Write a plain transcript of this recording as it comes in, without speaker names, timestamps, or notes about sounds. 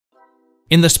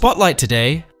In the spotlight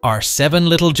today are 7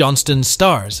 Little Johnstons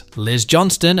stars, Liz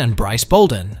Johnston and Brice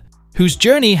Bolden, whose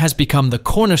journey has become the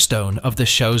cornerstone of the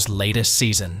show's latest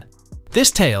season.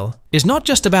 This tale is not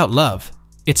just about love,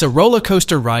 it's a roller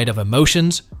coaster ride of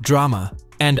emotions, drama,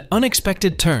 and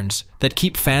unexpected turns that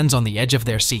keep fans on the edge of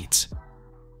their seats.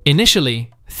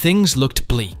 Initially, things looked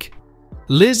bleak.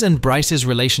 Liz and Brice's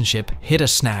relationship hit a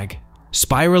snag,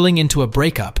 spiraling into a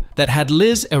breakup that had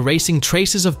Liz erasing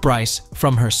traces of Brice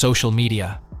from her social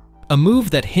media, a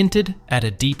move that hinted at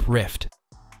a deep rift.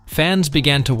 Fans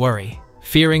began to worry,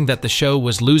 fearing that the show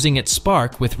was losing its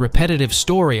spark with repetitive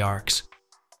story arcs.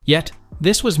 Yet,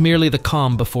 this was merely the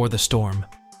calm before the storm.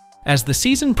 As the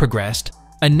season progressed,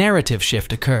 a narrative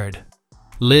shift occurred.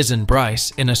 Liz and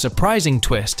Brice, in a surprising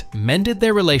twist, mended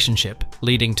their relationship,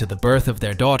 leading to the birth of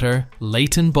their daughter,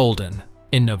 Leighton Bolden,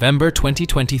 in November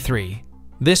 2023.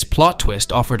 This plot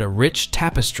twist offered a rich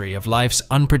tapestry of life's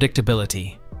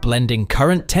unpredictability, blending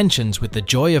current tensions with the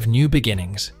joy of new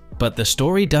beginnings. But the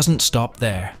story doesn't stop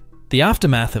there. The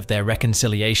aftermath of their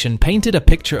reconciliation painted a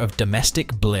picture of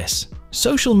domestic bliss.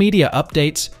 Social media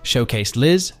updates showcased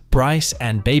Liz, Brice,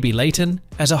 and baby Leighton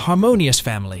as a harmonious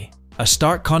family, a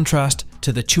stark contrast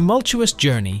to the tumultuous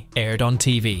journey aired on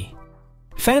TV.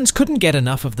 Fans couldn't get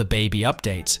enough of the baby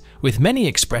updates, with many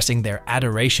expressing their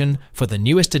adoration for the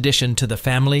newest addition to the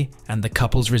family and the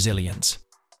couple's resilience.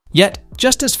 Yet,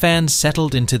 just as fans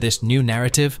settled into this new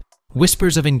narrative,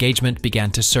 whispers of engagement began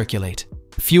to circulate,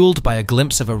 fueled by a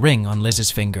glimpse of a ring on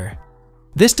Liz's finger.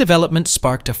 This development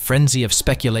sparked a frenzy of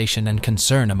speculation and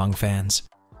concern among fans.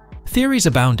 Theories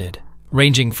abounded,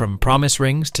 ranging from promise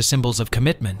rings to symbols of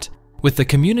commitment, with the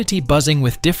community buzzing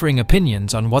with differing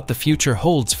opinions on what the future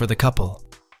holds for the couple.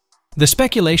 The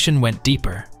speculation went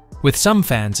deeper, with some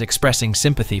fans expressing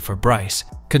sympathy for Brice,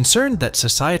 concerned that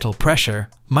societal pressure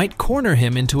might corner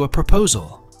him into a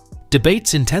proposal.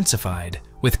 Debates intensified,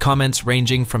 with comments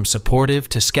ranging from supportive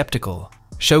to skeptical,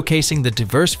 showcasing the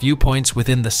diverse viewpoints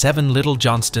within the 7 Little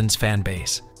Johnstons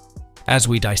fanbase. As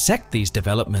we dissect these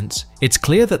developments, it's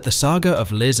clear that the saga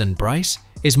of Liz and Brice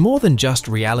is more than just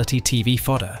reality TV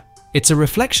fodder. It's a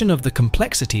reflection of the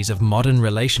complexities of modern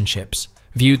relationships,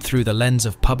 viewed through the lens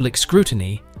of public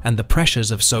scrutiny and the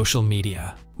pressures of social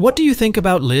media. What do you think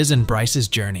about Liz and Brice's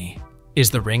journey? Is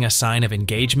the ring a sign of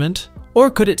engagement, or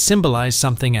could it symbolize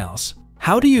something else?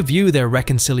 How do you view their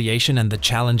reconciliation and the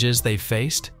challenges they've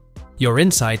faced? Your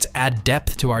insights add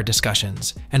depth to our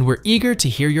discussions, and we're eager to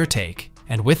hear your take.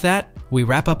 And with that, we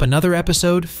wrap up another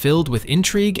episode filled with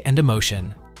intrigue and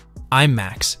emotion. I'm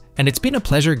Max, and it's been a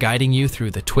pleasure guiding you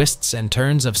through the twists and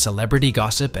turns of celebrity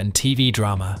gossip and TV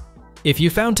drama. If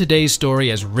you found today's story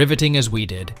as riveting as we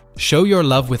did, show your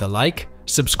love with a like,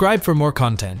 subscribe for more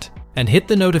content, and hit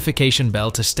the notification bell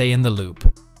to stay in the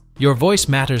loop. Your voice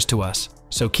matters to us,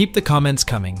 so keep the comments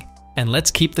coming, and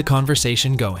let's keep the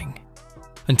conversation going.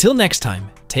 Until next time,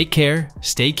 take care,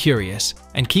 stay curious,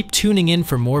 and keep tuning in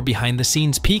for more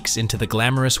behind-the-scenes peeks into the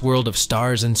glamorous world of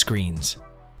stars and screens.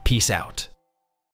 Peace out.